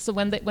that. So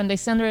when they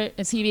send a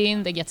CV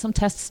in, they get some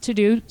tests to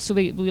do, so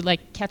we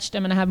catch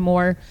them and have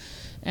more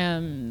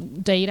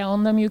data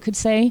on them, you could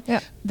say.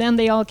 Then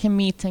they all can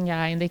meet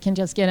Tengai, and they can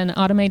just get an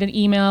automated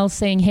email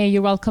saying, hey,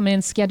 you're welcome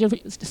in, schedule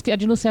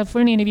yourself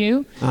for an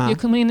interview. You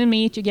come in and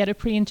meet, you get a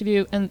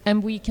pre-interview,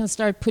 and we can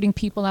start putting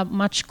people up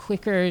much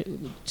quicker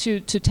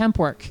to temp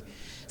work.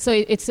 So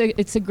it's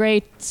a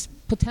great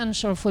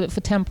potential for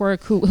temp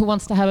work who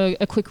wants to have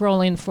a quick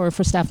roll in for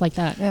stuff like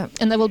that.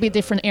 And there will be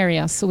different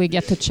areas, so we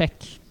get to check.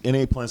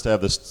 Any plans to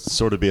have this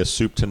sort of be a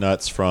soup to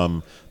nuts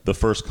from the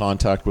first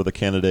contact with a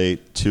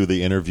candidate to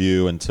the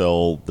interview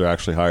until they're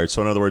actually hired?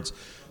 So in other words,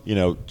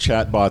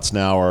 chatbots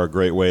now are a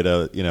great way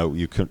to,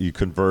 you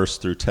converse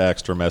through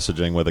text or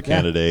messaging with a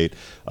candidate.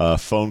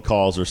 Phone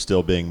calls are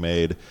still being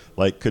made.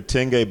 Like, could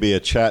Tengai be a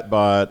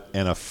chatbot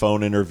and a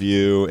phone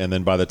interview, and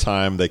then by the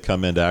time they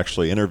come in to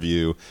actually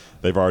interview,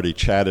 they've already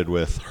chatted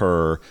with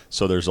her,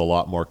 so there's a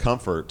lot more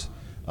comfort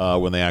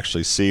when they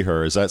actually see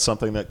her? Is that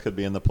something that could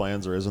be in the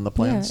plans or is in the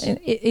plans? Yeah,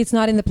 it's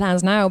not in the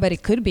plans now, but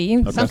it could be.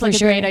 Okay. Sounds like a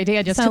great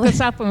idea. Just hook us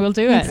up and we'll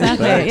do it.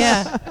 Exactly.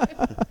 Yeah.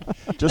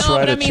 Just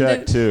write a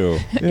check too.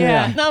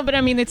 No, but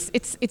I mean, it's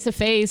a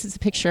face, it's a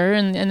picture,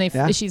 and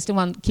if she's the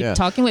one keep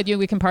talking with you,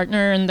 we can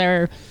partner, and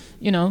they're,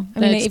 I mean,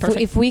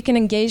 if we can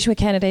engage with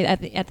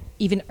candidate at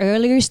even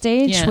earlier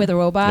stage with a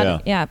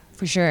robot,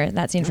 for sure,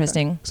 that's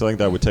interesting. So I think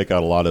that would take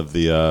out a lot of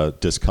the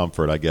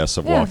discomfort, I guess,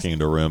 of walking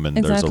into a room and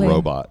there's a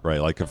robot,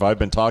 right? Like if I've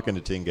been talking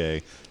to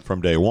Tengai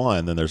from day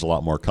one, then there's a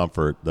lot more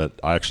comfort that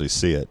I actually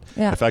see it.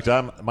 In fact,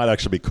 it might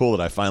actually be cool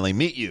that I finally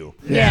meet you.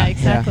 Yeah,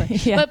 exactly.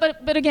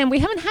 But again, we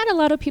haven't had a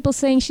lot of people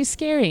saying she's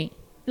scary.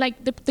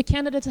 Like the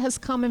candidate has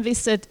come and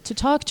visit to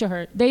talk to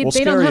her. They don't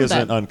have that. Scary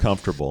isn't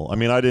uncomfortable. I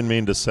mean, I didn't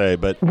mean to say,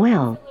 but...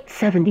 Well,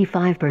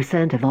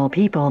 75% of all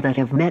people that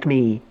have met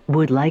me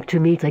would like to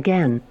meet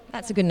again.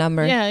 That's a good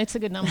number. Yeah, it's a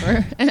good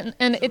number.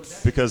 and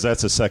it's... Because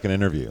that's a second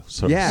interview.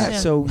 So.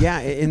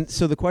 And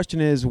so the question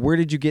is, where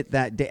did you get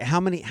that? How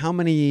many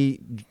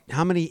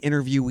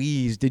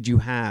interviewees did you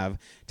have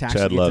to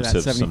actually get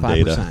to that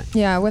 75%?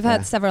 Yeah, we've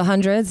had several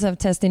hundreds of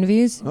test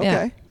interviews. Okay.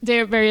 Yeah.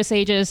 They're various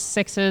ages,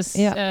 sexes,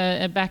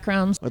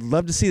 backgrounds. I'd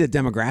love to see the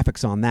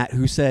demographics on that.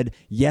 Who said,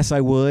 yes,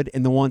 I would,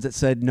 and the ones that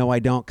said, no, I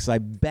don't, because I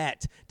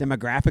bet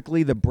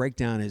demographically the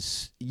breakdown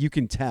is, you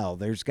can tell.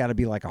 There's got to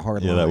be like a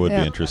hard line. Yeah, that would be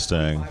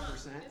interesting.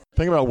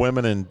 Think about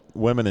women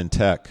in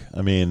tech.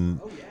 I mean,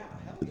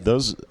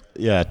 those,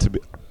 to be,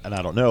 and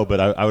I don't know, but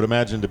I would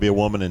imagine to be a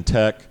woman in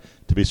tech,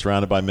 to be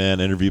surrounded by men,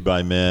 interviewed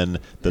by men,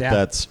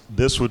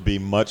 this would be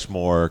much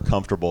more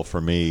comfortable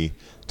for me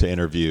to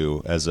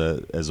interview as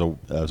a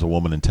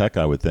woman in tech,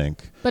 I would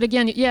think. But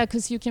again,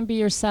 because you can be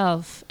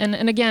yourself, and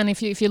again,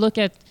 if you look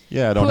at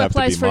I don't have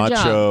to be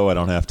macho. I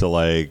don't have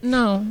to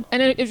No,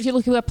 and if you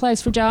look who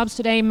applies for jobs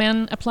today,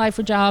 men apply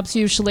for jobs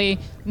usually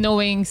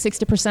knowing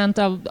 60%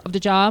 of the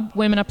job.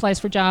 Women applies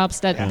for jobs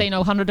that they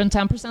know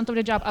 110% of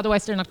the job.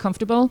 Otherwise, they're not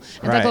comfortable,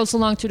 and that goes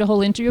along to the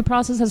whole interview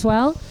process as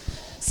well.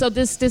 So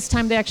this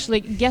time they actually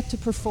get to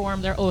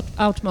perform their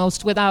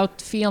utmost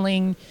without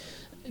feeling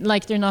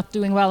like they're not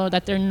doing well or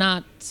that they're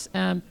not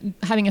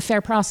having a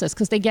fair process,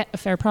 because they get a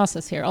fair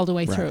process here all the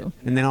way through.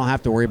 And they don't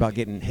have to worry about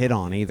getting hit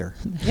on either.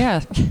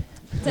 Yeah,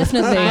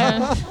 definitely.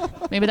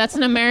 Maybe that's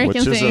an American Which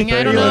is a thing. I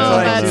thing don't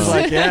that- know. She's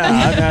like,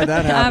 yeah, I've had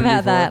that happen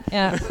I've had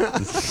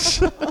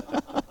before. that.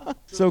 Yeah.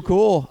 So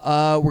cool.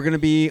 We're going to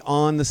be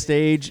on the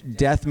stage,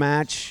 death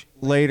match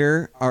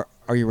later. Are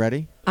you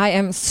ready? I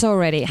am so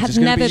ready. Have just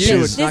gonna never be you.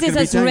 been. It's not This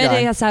is gonna be as Tengai.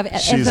 ready as I've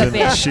ever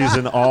been. She's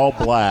in all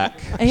black.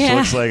 She Yeah.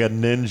 looks like a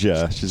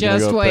ninja. She's going to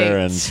Just go up there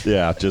wait. and,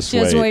 just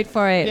Just wait. wait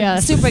for it. Yeah.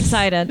 Super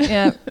excited.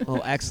 Yeah. Oh,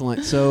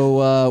 excellent.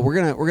 So we're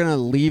gonna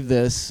leave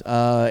this.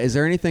 Is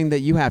there anything that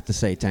you have to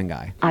say,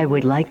 Tengai? I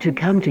would like to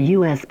come to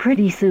U.S.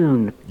 pretty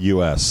soon.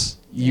 U.S.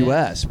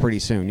 U.S. pretty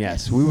soon.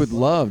 Yes, we would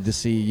love to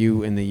see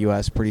you in the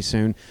U.S. pretty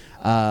soon.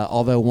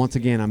 Although once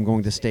again, I'm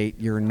going to state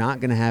you're not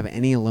going to have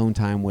any alone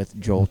time with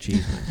Joel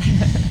Cheeseman.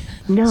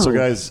 No. So,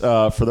 guys,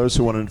 for those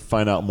who want to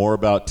find out more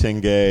about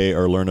Tengai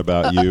or learn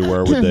about you,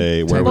 where would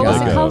they What go? was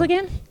it called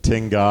again?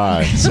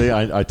 Tengai. See,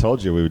 I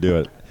told you we would do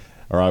it,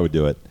 or I would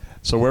do it.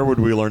 So, where would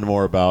we learn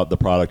more about the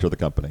product or the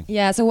company?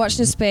 Yeah. So watch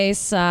the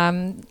space.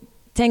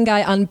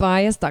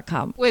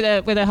 TengaiUnbiased.com.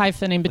 With a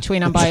hyphen in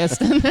between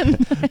unbiased. And then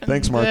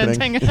Thanks,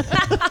 marketing.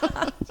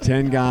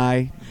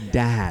 Tengai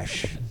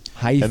dash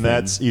hyphen. And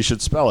that's, you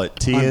should spell it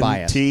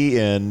Unbiased.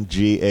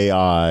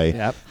 TNGAI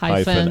Yep.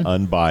 hyphen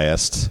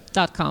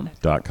unbiased.com.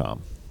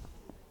 .com.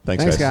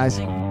 Thanks, guys.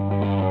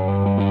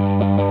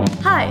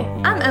 Hi,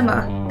 I'm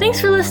Emma.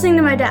 Thanks for listening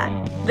to my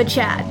dad, the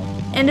Chad,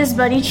 and his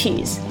buddy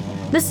Cheese.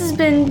 This has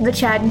been the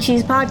Chad and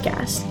Cheese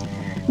Podcast.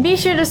 Be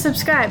sure to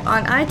subscribe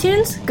on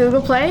iTunes,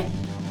 Google Play,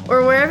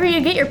 or wherever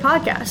you get your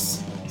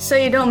podcasts, so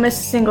you don't miss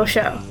a single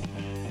show.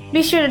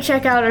 Be sure to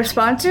check out our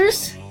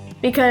sponsors,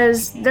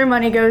 because their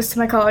money goes to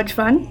my college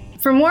fund.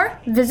 For more,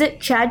 visit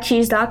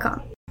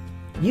chadcheese.com.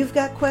 You've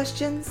got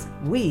questions,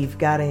 we've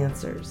got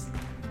answers.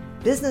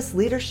 Business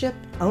leadership,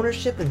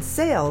 ownership, and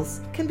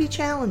sales can be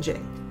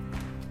challenging.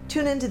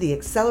 Tune into the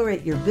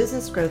Accelerate Your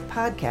Business Growth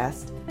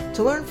podcast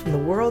to learn from the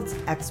world's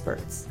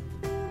experts.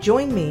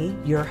 Join me,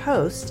 your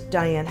host,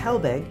 Diane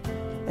Helbig,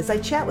 as I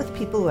chat with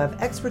people who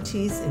have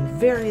expertise in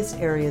various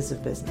areas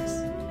of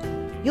business.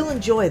 You'll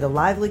enjoy the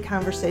lively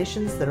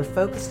conversations that are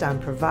focused on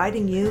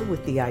providing you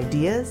with the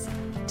ideas,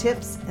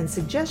 tips, and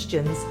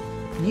suggestions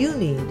you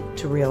need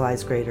to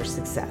realize greater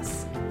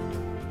success.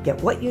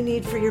 Get what you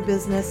need for your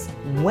business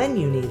when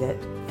you need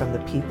it from the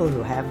people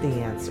who have the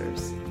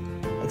answers.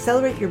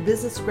 Accelerate Your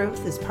Business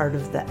Growth is part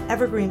of the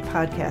Evergreen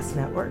Podcast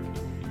Network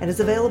and is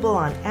available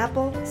on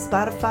Apple,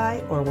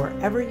 Spotify, or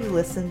wherever you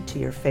listen to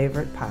your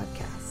favorite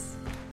podcast.